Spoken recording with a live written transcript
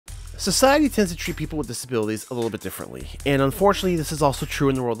Society tends to treat people with disabilities a little bit differently, and unfortunately this is also true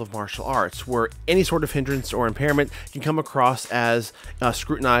in the world of martial arts, where any sort of hindrance or impairment can come across as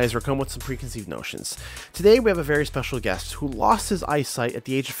scrutinized or come with some preconceived notions. Today we have a very special guest who lost his eyesight at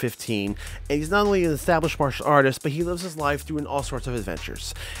the age of 15, and he's not only an established martial artist, but he lives his life doing all sorts of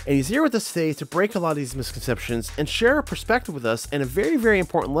adventures. And he's here with us today to break a lot of these misconceptions and share a perspective with us and a very, very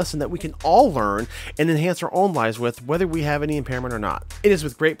important lesson that we can all learn and enhance our own lives with, whether we have any impairment or not. It is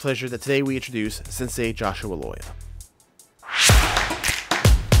with great pleasure that today we introduce Sensei Joshua Loya.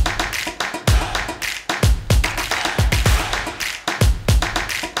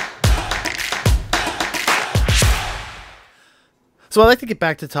 So I'd like to get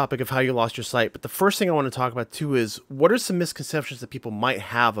back to the topic of how you lost your sight, but the first thing I want to talk about too is what are some misconceptions that people might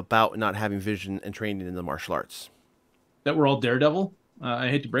have about not having vision and training in the martial arts? That we're all Daredevil. I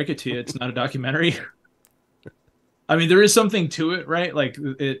hate to break it to you, it's not a documentary. I mean, there is something to it, right? Like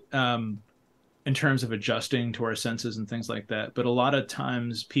it, in terms of adjusting to our senses and things like that. But a lot of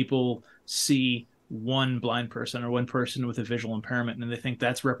times people see one blind person or one person with a visual impairment and they think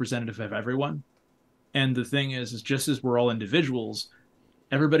that's representative of everyone. And the thing is just as we're all individuals,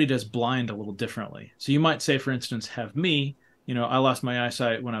 everybody does blind a little differently. So you might say, for instance, have me, you know, I lost my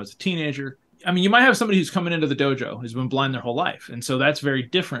eyesight when I was a teenager. I mean, you might have somebody who's coming into the dojo who's been blind their whole life. And so that's very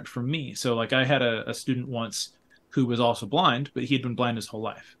different from me. So like I had a student once who was also blind, but he'd been blind his whole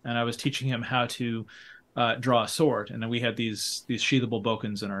life. And I was teaching him how to draw a sword. And then we had these sheathable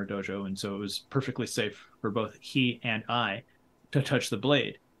bokens in our dojo. And so it was perfectly safe for both he and I to touch the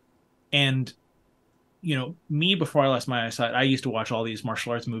blade. And, you know, me, before I lost my eyesight, I used to watch all these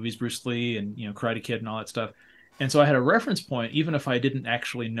martial arts movies, Bruce Lee and, you know, Karate Kid and all that stuff. And so I had a reference point, even if I didn't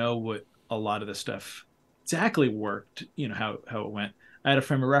actually know what a lot of this stuff exactly worked, you know, how it went. I had a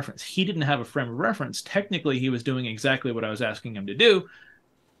frame of reference. He didn't have a frame of reference. Technically, he was doing exactly what I was asking him to do,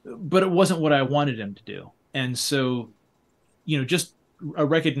 but it wasn't what I wanted him to do. And so, you know, just a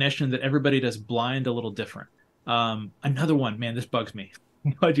recognition that everybody does blind a little different. Another one, man, this bugs me.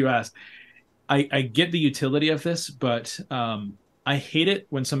 Glad you asked. I get the utility of this, but I hate it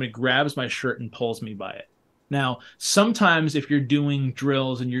when somebody grabs my shirt and pulls me by it. Now, sometimes if you're doing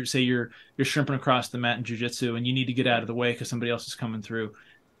drills and you're shrimping across the mat in jiu-jitsu and you need to get out of the way because somebody else is coming through,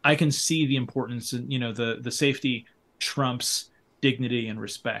 I can see the importance and, you know, the safety trumps dignity and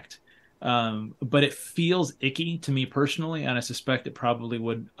respect. But it feels icky to me personally, and I suspect it probably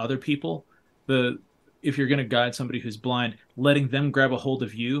would other people. If you're going to guide somebody who's blind, letting them grab a hold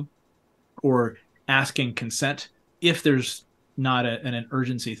of you or asking consent if there's not an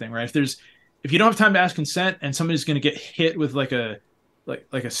urgency thing, right? If you don't have time to ask consent and somebody's going to get hit with like a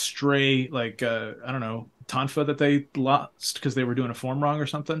stray, I don't know, tonfa that they lost because they were doing a form wrong or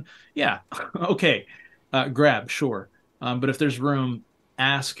something. Yeah. Okay. Grab. Sure. But if there's room,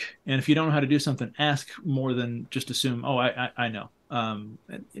 ask. And if you don't know how to do something, ask more than just assume, oh, I know.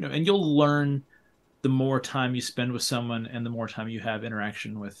 You know, and you'll learn the more time you spend with someone and the more time you have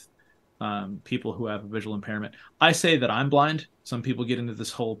interaction with people who have a visual impairment. I say that I'm blind. Some people get into this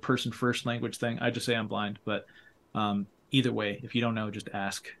whole person first language thing. I just say I'm blind, but either way, if you don't know, just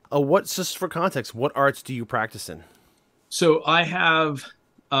ask. What's, just for context, what arts do you practice in? So I have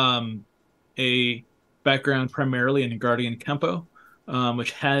a background primarily in Guardian Kempo,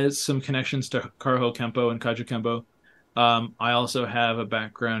 which has some connections to Karaho Kempo and Kaju Kempo. I also have a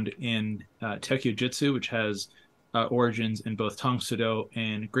background in Tekyo Jitsu, which has origins in both Tang Soo Do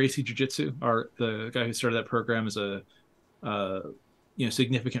and Gracie Jiu-Jitsu. The guy who started that program is a you know,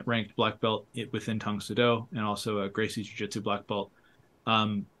 significant ranked black belt within Tang Soo Do and also a Gracie Jiu-Jitsu black belt.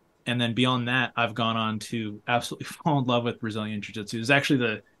 And then beyond that, I've gone on to absolutely fall in love with Brazilian Jiu-Jitsu. It's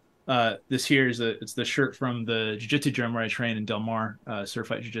actually this here it's the shirt from the Jiu-Jitsu gym where I train in Del Mar,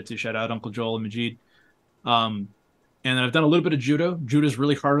 Certified Jiu-Jitsu. Shout out Uncle Joel and Majid. And then I've done a little bit of judo. Judo is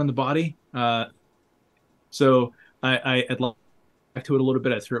really hard on the body. So I'd like to it a little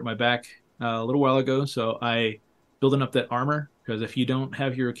bit. I threw it my back a little while ago. So I building up that armor, because if you don't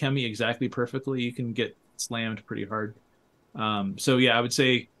have your kemi exactly perfectly, you can get slammed pretty hard. So yeah, I would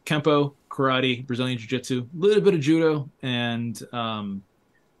say Kempo, karate, Brazilian Jiu-Jitsu, a little bit of judo, and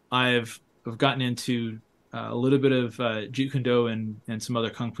I've gotten into a little bit of Jeet Kune Do and some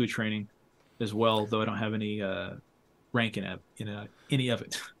other kung fu training as well, though I don't have any rank in any of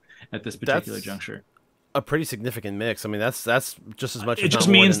it at this particular juncture. A pretty significant mix. I mean, that's just as much. It just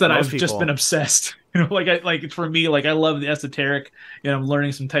means that I've just been obsessed. You know, like for me, like I love the esoteric. You know, I'm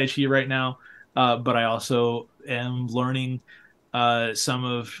learning some Tai Chi right now, but I also am learning some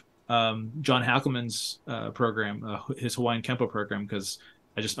of John Hackelman's program, his Hawaiian Kempo program, because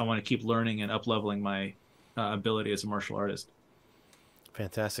I want to keep learning and up leveling my ability as a martial artist.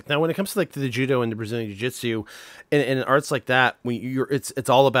 Fantastic. Now, when it comes to like the judo and the Brazilian jiu-jitsu and arts like that, when it's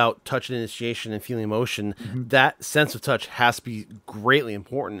all about touch and initiation and feeling emotion. Mhm. That sense of touch has to be greatly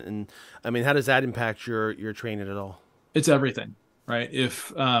important. And I mean, how does that impact your training at all? It's everything, right?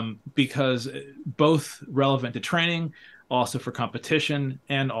 If because both relevant to training, also for competition,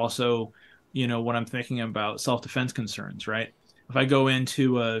 and also, when I'm thinking about self-defense concerns, right? If I go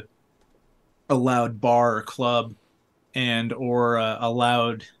into a loud bar or club and or a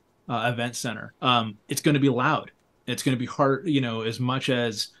loud event center, it's going to be loud. It's going to be hard, as much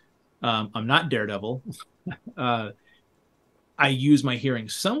as I'm not Daredevil. uh, I use my hearing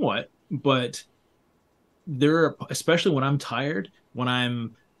somewhat, but there are, especially when I'm tired, when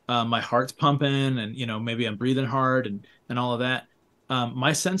I'm my heart's pumping and maybe I'm breathing hard and all of that,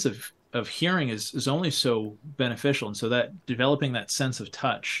 my sense of hearing is only so beneficial. And so that developing that sense of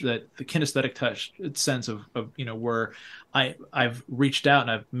touch, that the kinesthetic touch sense of where I've reached out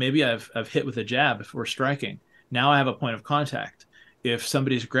and I've hit with a jab if we're striking. Now I have a point of contact. If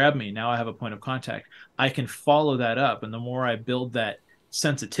somebody's grabbed me, now I have a point of contact. I can follow that up, and the more I build that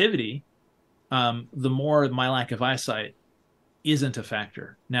sensitivity, the more my lack of eyesight isn't a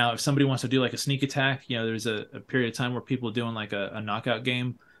factor. Now, if somebody wants to do like a sneak attack, there's a period of time where people are doing like a knockout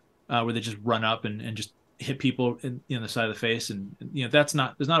game where they just run up and just hit people in the side of the face. And, there's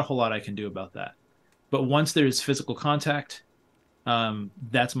not a whole lot I can do about that. But once there's physical contact,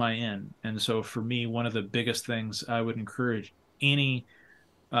 that's my in. And so for me, one of the biggest things I would encourage any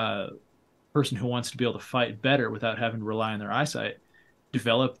uh, person who wants to be able to fight better without having to rely on their eyesight,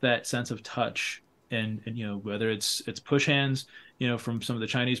 develop that sense of touch. And whether it's push hands, from some of the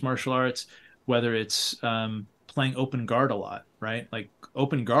Chinese martial arts, whether it's playing open guard a lot, right? Like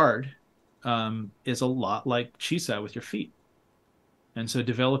open guard is a lot like chisai with your feet. And so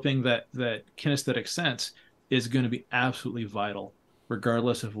developing that kinesthetic sense is going to be absolutely vital,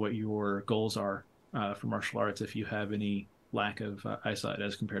 regardless of what your goals are for martial arts, if you have any lack of eyesight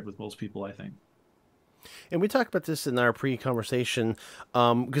as compared with most people, I think. And we talked about this in our pre-conversation,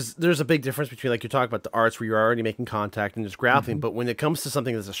 because there's a big difference between, like, you talk about the arts where you're already making contact and just grappling, but when it comes to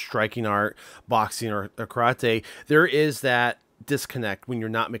something that's a striking art, boxing or karate, there is that disconnect when you're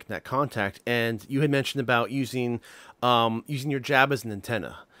not making that contact. And you had mentioned about using your jab as an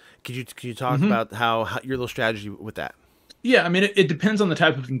antenna. Could you talk Mm-hmm. about how your little strategy with that? Yeah, I mean, it depends on the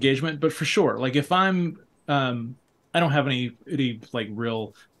type of engagement, but for sure, like if I don't have any like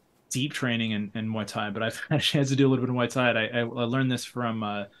real deep training in Muay Thai, but I've had a chance to do a little bit of Muay Thai. I learned this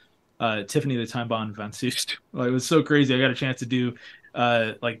from Tiffany the Time Bond Van Soest. Like, it was so crazy. I got a chance to do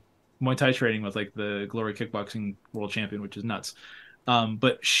like Muay Thai training with like the Glory Kickboxing World Champion, which is nuts.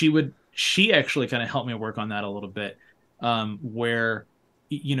 But she actually kind of helped me work on that a little bit, where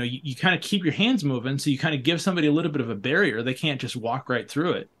you kind of keep your hands moving, so you kind of give somebody a little bit of a barrier. They can't just walk right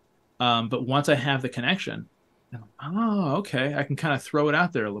through it. But once I have the connection, oh, okay, I can kind of throw it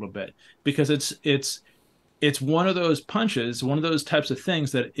out there a little bit, because it's one of those punches, one of those types of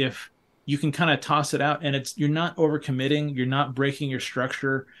things that if you can kind of toss it out and you're not overcommitting, you're not breaking your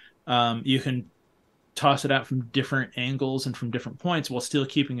structure, you can toss it out from different angles and from different points while still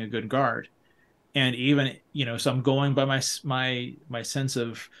keeping a good guard. And even, so I'm going by my sense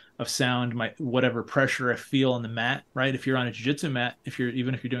of sound, my whatever pressure I feel on the mat, right? If you're on a jiu-jitsu mat,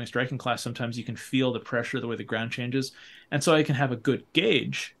 even if you're doing a striking class, sometimes you can feel the pressure, the way the ground changes. And so I can have a good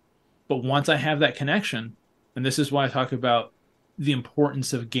gauge. But once I have that connection, and this is why I talk about the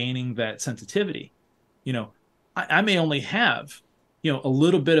importance of gaining that sensitivity, I may only have, a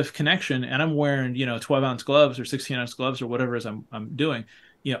little bit of connection, and I'm wearing, 12-ounce gloves or 16-ounce gloves or whatever it is I'm doing.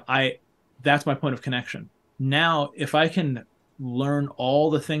 I That's my point of connection. Now, if I can learn all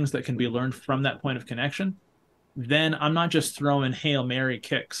the things that can be learned from that point of connection, then I'm not just throwing Hail Mary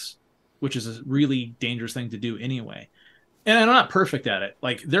kicks, which is a really dangerous thing to do anyway. And I'm not perfect at it.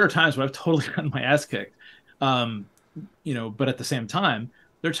 Like, there are times when I've totally gotten my ass kicked. Um, but at the same time,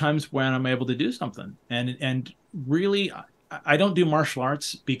 there are times when I'm able to do something. And really, I don't do martial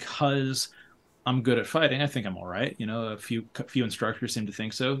arts because I'm good at fighting. I think I'm all right. A few instructors seem to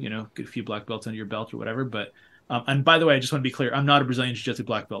think so. Get a few black belts under your belt or whatever. But and by the way, I just want to be clear: I'm not a Brazilian Jiu-Jitsu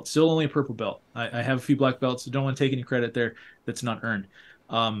black belt. Still only a purple belt. I have a few black belts. So don't want to take any credit there that's not earned.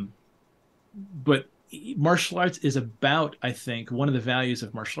 But martial arts is about, I think, one of the values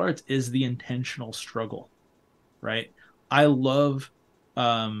of martial arts is the intentional struggle, right? I love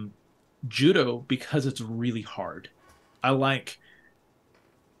judo because it's really hard. I like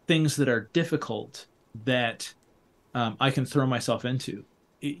things that are difficult that I can throw myself into.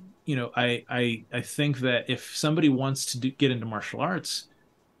 I think that if somebody wants to get into martial arts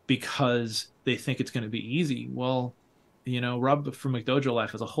because they think it's going to be easy, well, Rob from McDojo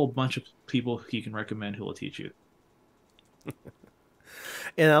Life has a whole bunch of people he can recommend who will teach you.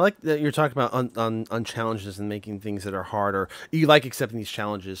 And I like that you're talking about on challenges and making things that are hard, or you like accepting these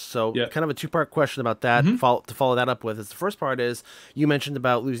challenges. So, Yeah. kind of a two-part question about that. Hmm. To follow that up with is the first part is you mentioned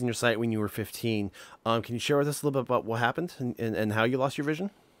about losing your sight when you were 15. Can you share with us a little bit about what happened and how you lost your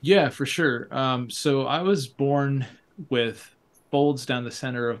vision? Yeah, for sure. So I was born with folds down the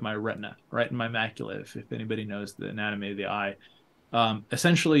center of my retina, right in my macula, if anybody knows the anatomy of the eye.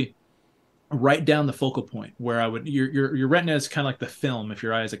 Essentially, right down the focal point where I would your retina is kind of like the film if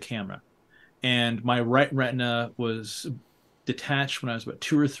your eye is a camera. And my right retina was detached when I was about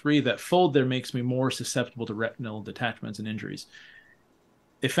 2 or 3. That fold there makes me more susceptible to retinal detachments and injuries.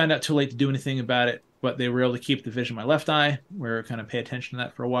 They found out too late to do anything about it, but they were able to keep the vision of my left eye, where I kind of pay attention to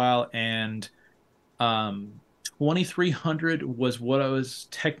that for a while. And 2300 was what I was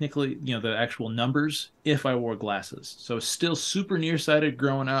technically, the actual numbers if I wore glasses. So still super nearsighted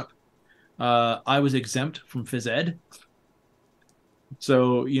growing up. I was exempt from phys ed.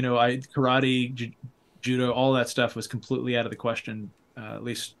 So, I karate, judo, all that stuff was completely out of the question. At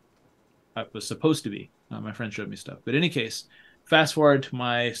least I was supposed to be. My friend showed me stuff. But in any case, fast forward to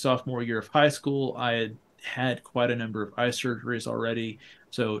my sophomore year of high school, I had quite a number of eye surgeries already.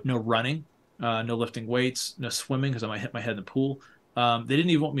 So no running, no lifting weights, no swimming because I might hit my head in the pool. They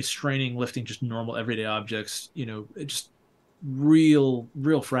didn't even want me straining, lifting just normal everyday objects. Just real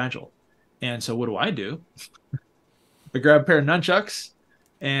fragile. And so what do? I grab a pair of nunchucks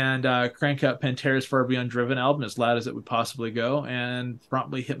and crank up Pantera's Far Beyond Driven album as loud as it would possibly go, and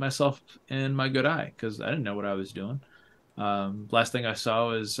promptly hit myself in my good eye because I didn't know what I was doing. Last thing I saw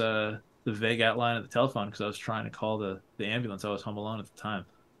was the vague outline of the telephone because I was trying to call the ambulance. I was home alone at the time,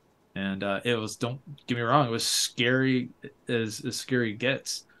 and it was, don't get me wrong, it was scary as scary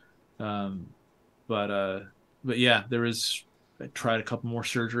gets. Um, but yeah, I tried a couple more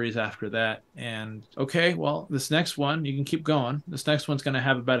surgeries after that. And okay, well, this next one, you can keep going. This next one's going to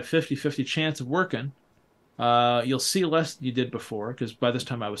have about a 50-50 chance of working. You'll see less than you did before because by this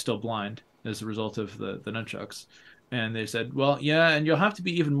time I was still blind as a result of the nunchucks. And they said, well, yeah, and you'll have to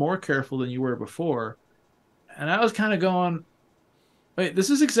be even more careful than you were before. And I was kind of going, wait, this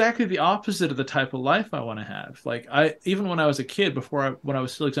is exactly the opposite of the type of life I want to have. Like even when I was a kid, when I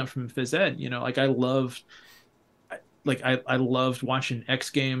was still exempt from phys ed, like I loved watching X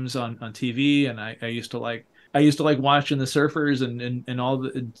Games on TV, and I used to like watching the surfers and all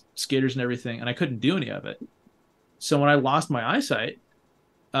the skaters and everything, and I couldn't do any of it. So when I lost my eyesight,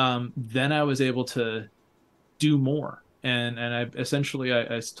 then I was able to do more. And I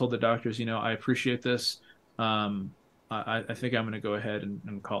told the doctors, I appreciate this. I think I'm going to go ahead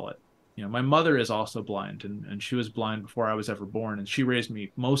and call it. My mother is also blind, and she was blind before I was ever born, and she raised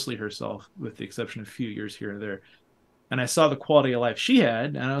me mostly herself, with the exception of a few years here and there. And I saw the quality of life she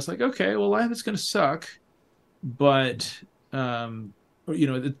had, and I was like, okay, well, life is going to suck, but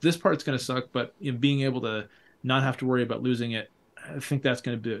this part's going to suck. But being able to not have to worry about losing it, I think that's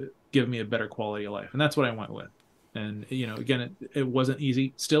going to give me a better quality of life, and that's what I went with. And again, it wasn't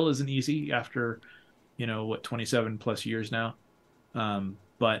easy, still isn't easy after 27 plus years now.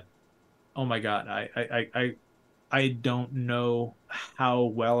 But oh my God, I don't know how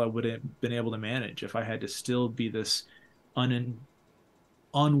well I would have been able to manage if I had to still be this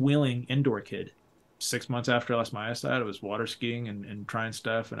unwilling indoor kid. 6 months after I lost my eyesight, I was water skiing and trying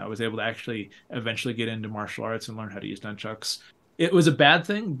stuff, and I was able to actually eventually get into martial arts and learn how to use nunchucks. It was a bad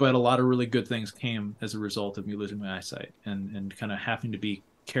thing, but a lot of really good things came as a result of me losing my eyesight, and kind of having to be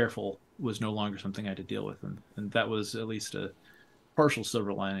careful was no longer something I had to deal with, and that was at least a partial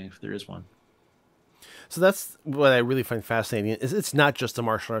silver lining, if there is one. So that's what I really find fascinating is it's not just the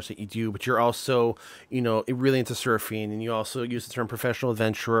martial arts that you do, but you're also, really into surfing, and you also use the term professional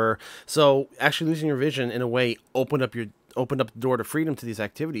adventurer. So actually losing your vision in a way opened up the door to freedom to these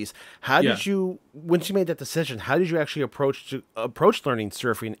activities. How Yeah. did you, once you made that decision, how did you actually approach learning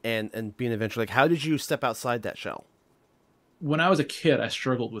surfing and being an adventurer? Like, how did you step outside that shell? When I was a kid, I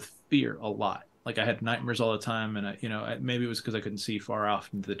struggled with fear a lot. Like I had nightmares all the time, and maybe it was because I couldn't see far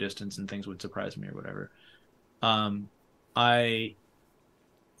off into the distance and things would surprise me or whatever. Um, I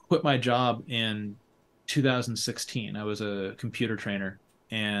quit my job in 2016. I was a computer trainer,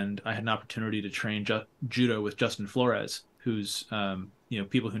 and I had an opportunity to train judo with Justin Flores, who's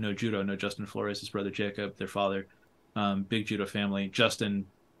people who know judo know Justin Flores, his brother Jacob, their father, big judo family. Justin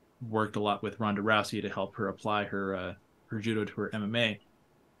worked a lot with Ronda Rousey to help her apply her judo to her MMA.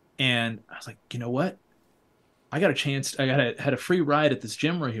 And I was like, you know what? I got a chance. Had a free ride at this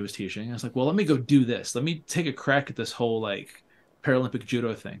gym where he was teaching. I was like, well, let me go do this. Let me take a crack at this whole like Paralympic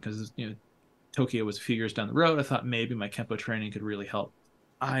judo thing because Tokyo was a few years down the road. I thought maybe my Kempo training could really help.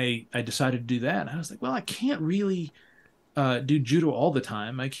 I decided to do that. And I was like, well, I can't really do judo all the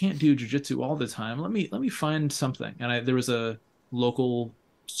time. I can't do jujitsu all the time. Let me find something. And there was a local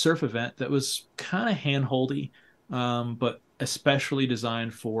surf event that was kind of handholdy, but especially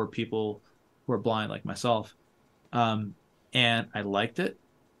designed for people who are blind like myself. Um, and I liked it,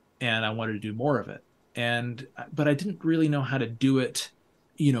 and I wanted to do more of it. And but I didn't really know how to do it,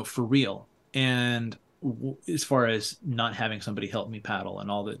 for real. And as far as not having somebody help me paddle and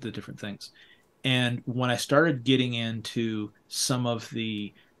all the different things. And when I started getting into some of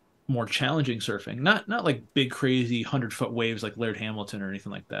the more challenging surfing, not like big crazy 100-foot waves like Laird Hamilton or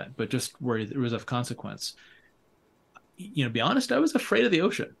anything like that, but just where it was of consequence. To be honest, I was afraid of the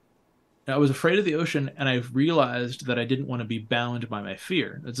ocean. I was afraid of the ocean, and I realized that I didn't want to be bound by my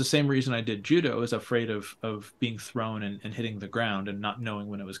fear. It's the same reason I did judo. I was afraid of being thrown and hitting the ground and not knowing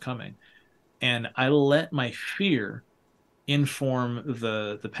when it was coming. And I let my fear inform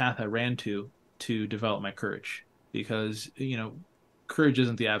the path I ran to develop my courage, because courage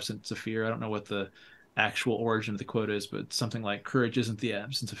isn't the absence of fear. I don't know what the actual origin of the quote is, but something like courage isn't the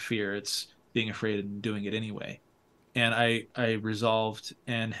absence of fear. It's being afraid and doing it anyway. And I resolved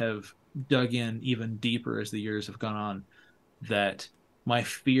and have dug in even deeper as the years have gone on that my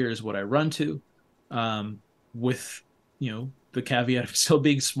fear is what I run to, with the caveat of still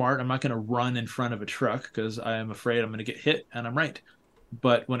being smart. I'm not going to run in front of a truck because I am afraid I'm going to get hit, and I'm right.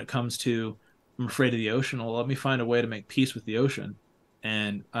 But when it comes to I'm afraid of the ocean, well, let me find a way to make peace with the ocean.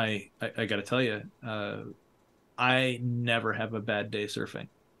 And I got to tell you, I never have a bad day surfing.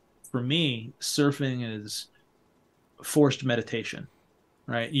 For me, surfing is forced meditation,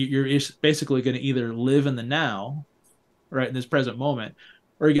 right? You're basically going to either live in the now, right, in this present moment,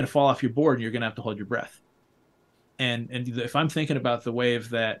 or you're going to fall off your board and you're going to have to hold your breath. And if I'm thinking about the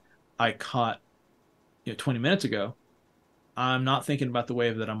wave that I caught 20 minutes ago, I'm not thinking about the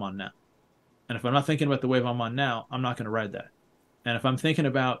wave that I'm on now. And if I'm not thinking about the wave I'm on now, I'm not going to ride that. And if I'm thinking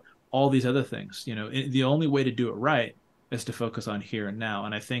about all these other things, the only way to do it right is to focus on here and now.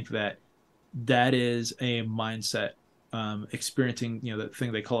 And I think that is a mindset, experiencing, that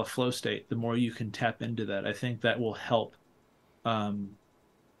thing they call a flow state. The more you can tap into that, I think that will help,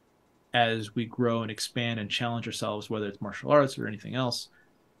 as we grow and expand and challenge ourselves, whether it's martial arts or anything else.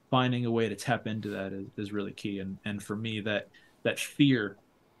 Finding a way to tap into that is really key. And for me, that fear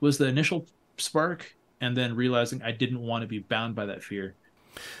was the initial spark, and then realizing I didn't want to be bound by that fear.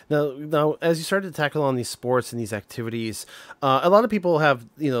 Now, as you started to tackle on these sports and these activities, a lot of people have,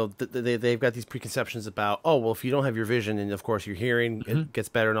 they've got these preconceptions about, oh, well, if you don't have your vision and of course your hearing, it gets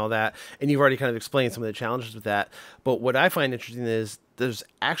better and all that. And you've already kind of explained some of the challenges with that. But what I find interesting is there's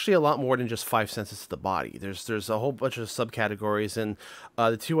actually a lot more than just five senses to the body. There's a whole bunch of subcategories. And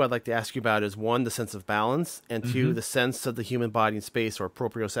the two I'd like to ask you about is one, the sense of balance, and two, the sense of the human body in space, or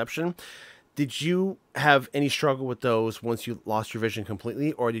proprioception. Did you have any struggle with those once you lost your vision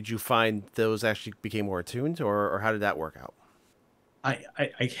completely, or did you find those actually became more attuned, or how did that work out? I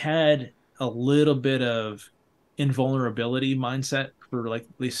had a little bit of invulnerability mindset for, like,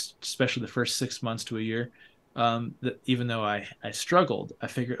 at least especially the first 6 months to a year. That even though I struggled, I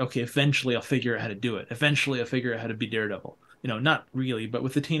figured, okay, eventually I'll figure out how to do it. Eventually I'll figure out how to be Daredevil. Not really, but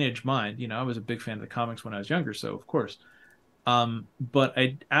with the teenage mind, I was a big fan of the comics when I was younger, so of course. But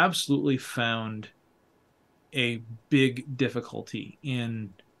I absolutely found a big difficulty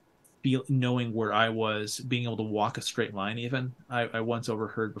in knowing where I was, being able to walk a straight line even. I once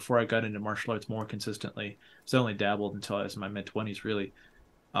overheard, before I got into martial arts more consistently, so I only dabbled until I was in my mid-20s, really.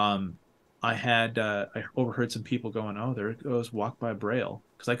 I overheard some people going, oh, there goes walk by Braille,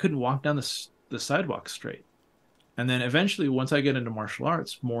 because I couldn't walk down the sidewalk straight. And then eventually, once I get into martial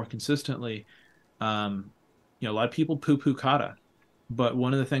arts more consistently, a lot of people poo-poo kata, but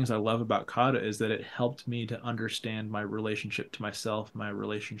one of the things I love about kata is that it helped me to understand my relationship to myself, my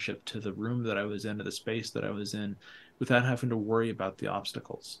relationship to the room that I was in, to the space that I was in, without having to worry about the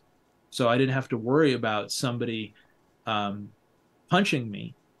obstacles. So I didn't have to worry about somebody punching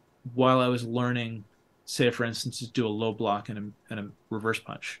me while I was learning, say, for instance, to do a low block and a reverse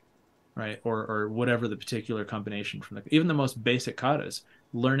punch, right? Or whatever the particular combination from even the most basic katas,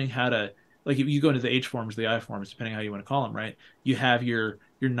 learning how to, like, if you go into the H forms, the I forms, depending how you want to call them, right? You have your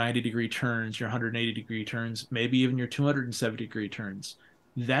 90-degree turns, your 180-degree turns, maybe even your 270-degree turns.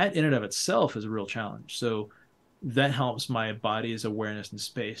 That in and of itself is a real challenge. So that helps my body's awareness in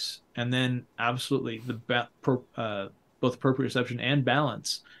space. And then absolutely both proprioception and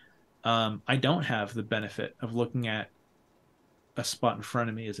balance. I don't have the benefit of looking at a spot in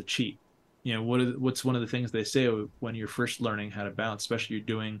front of me as a cheat. What's one of the things they say when you're first learning how to balance, especially you're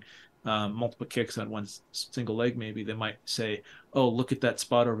doing multiple kicks on one single leg, maybe they might say, "Oh, look at that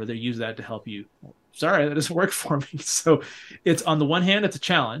spot over there. Use that to help you." Well, sorry, that doesn't work for me. So it's on the one hand, it's a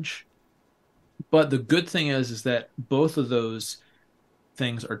challenge, but the good thing is that both of those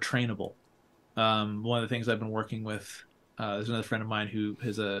things are trainable. One of the things I've been working with, there's another friend of mine who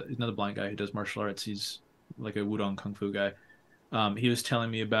is another blind guy who does martial arts. He's like a Wudong Kung Fu guy. He was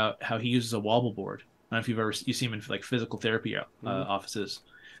telling me about how he uses a wobble board. I don't know if you see him in like physical therapy offices.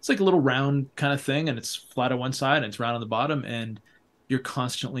 It's like a little round kind of thing, and it's flat on one side and it's round on the bottom, and you're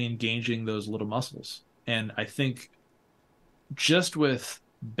constantly engaging those little muscles. And I think just with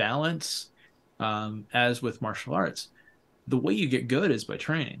balance, as with martial arts, the way you get good is by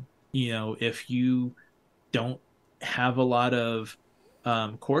training. If you don't have a lot of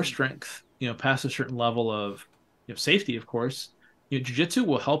core strength, past a certain level of safety, of course, jiu-jitsu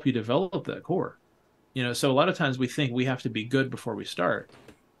will help you develop that core. So a lot of times we think we have to be good before we start.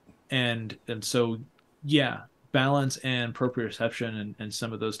 And so, yeah, balance and proprioception and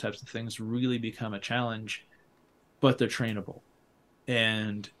some of those types of things really become a challenge, but they're trainable.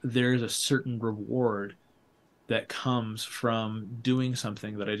 And there's a certain reward that comes from doing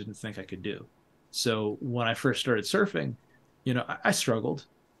something that I didn't think I could do. So when I first started surfing, I struggled.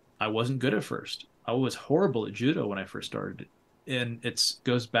 I wasn't good at first. I was horrible at judo when I first started. And it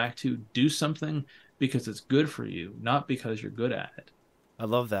goes back to do something because it's good for you, not because you're good at it. I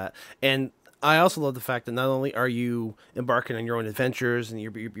love that. And I also love the fact that not only are you embarking on your own adventures and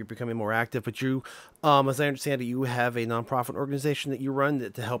you're becoming more active, but you, as I understand it, you have a nonprofit organization that you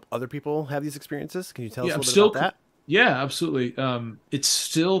run to help other people have these experiences. Can you tell us a little bit about that? Yeah, absolutely. It's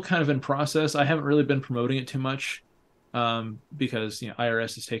still kind of in process. I haven't really been promoting it too much, because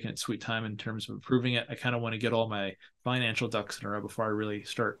IRS is taking its sweet time in terms of approving it. I kind of want to get all my financial ducks in a row before I really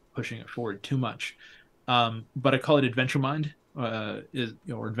start pushing it forward too much. But I call it Adventure Mind. Or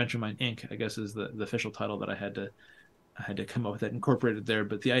Adventure Mind Inc., I guess is the official title that I had to come up with that incorporated there.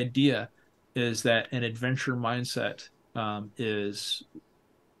 But the idea is that an adventure mindset is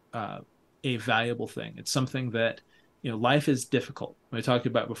a valuable thing. It's something that life is difficult. We talked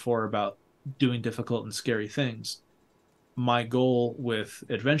about before about doing difficult and scary things. My goal with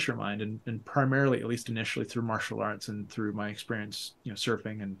Adventure Mind, and primarily, at least initially, through martial arts and through my experience,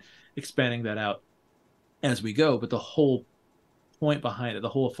 surfing and expanding that out as we go, but the whole point behind it, the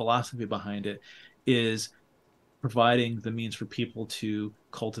whole philosophy behind it, is providing the means for people to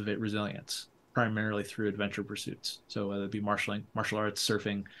cultivate resilience, primarily through adventure pursuits. So whether it be martial arts,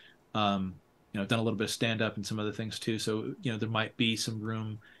 surfing, I've done a little bit of stand up and some other things too. So there might be some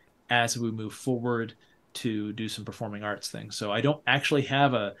room as we move forward to do some performing arts things. So I don't actually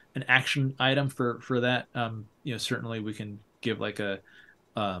have an action item for that. Certainly we can give like a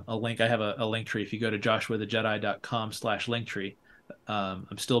link. I have a link tree. If you go to joshuathejedi.com/linktree,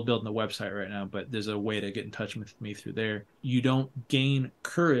 I'm still building the website right now, but there's a way to get in touch with me through there. You don't gain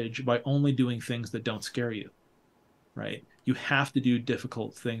courage by only doing things that don't scare you, right? You have to do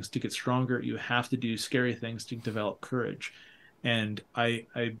difficult things to get stronger. You have to do scary things to develop courage. And I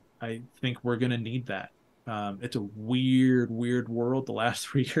think we're going to need that. It's a weird world the last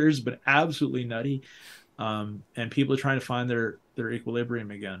 3 years, but absolutely nutty. And people are trying to find their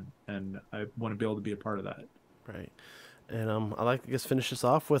equilibrium again. And I want to be able to be a part of that. Right. And I'd like to just finish this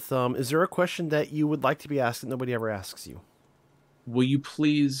off with, is there a question that you would like to be asked that nobody ever asks you? Will you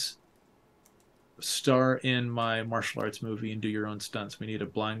please star in my martial arts movie and do your own stunts? We need a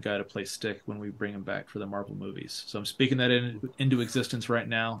blind guy to play Stick when we bring him back for the Marvel movies. So I'm speaking that into existence right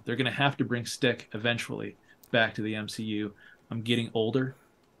now. They're going to have to bring Stick eventually back to the MCU. I'm getting older,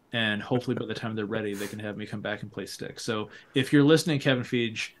 and hopefully by the time they're ready, they can have me come back and play Stick. So if you're listening, Kevin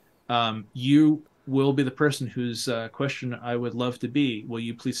Feige, you will be the person whose question I would love to be. Will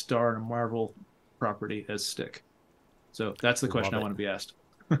you please star in a Marvel property as Stick? So that's the question I want to be asked.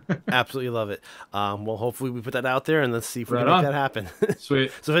 Absolutely love it. Well, hopefully we put that out there, and let's see if we can make that happen.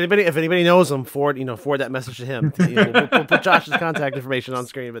 Sweet. So if anybody knows him, forward that message to him. We'll put Josh's contact information on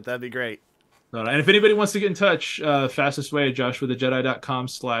screen, but that'd be great. And if anybody wants to get in touch, fastest way,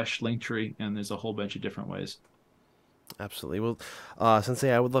 joshuathejedi.com/linktree, and there's a whole bunch of different ways. Absolutely. Well,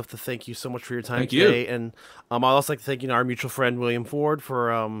 Sensei, I would love to thank you so much for your time today. And I'd also like to thank our mutual friend William Ford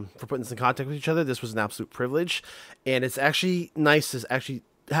for putting us in contact with each other. This was an absolute privilege, and it's actually nice to actually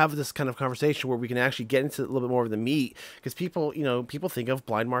have this kind of conversation where we can actually get into a little bit more of the meat, because people think of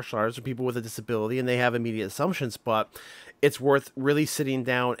blind martial artists or people with a disability and they have immediate assumptions, but it's worth really sitting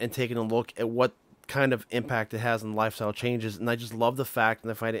down and taking a look at what kind of impact it has on lifestyle changes. And I just love the fact,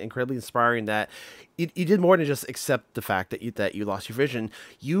 and I find it incredibly inspiring that you did more than just accept the fact that you lost your vision.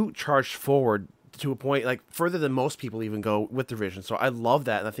 You charged forward to a point like further than most people even go with their vision. So I love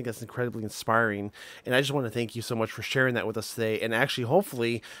that, and I think that's incredibly inspiring. And I just want to thank you so much for sharing that with us today. And actually,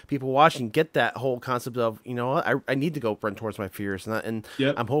 hopefully, people watching get that whole concept of, you know what, I need to go run towards my fears. And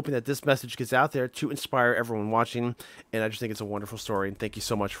Yep. I'm hoping that this message gets out there to inspire everyone watching. And I just think it's a wonderful story. And thank you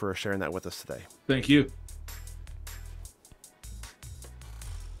so much for sharing that with us today. Thank you.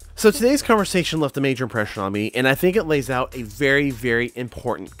 So today's conversation left a major impression on me, and I think it lays out a very, very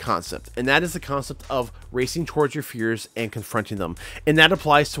important concept, and that is the concept of racing towards your fears and confronting them. And that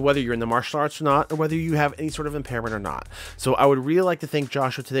applies to whether you're in the martial arts or not, or whether you have any sort of impairment or not. So I would really like to thank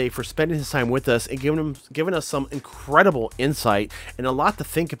Joshua today for spending his time with us and giving us some incredible insight and a lot to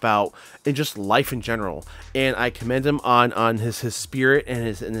think about in just life in general. And I commend him on his spirit and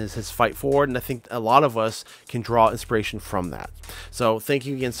his fight forward, and I think a lot of us can draw inspiration from that. So thank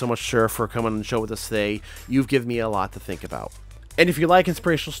you again so much, sir, for coming on the show with us today. You've given me a lot to think about. And if you like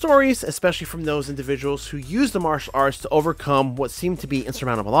inspirational stories, especially from those individuals who use the martial arts to overcome what seem to be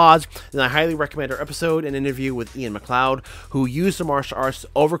insurmountable odds, then I highly recommend our episode and interview with Ian McLeod, who used the martial arts to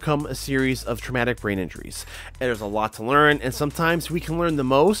overcome a series of traumatic brain injuries. And there's a lot to learn, and sometimes we can learn the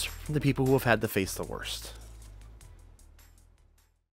most from the people who have had to face the worst.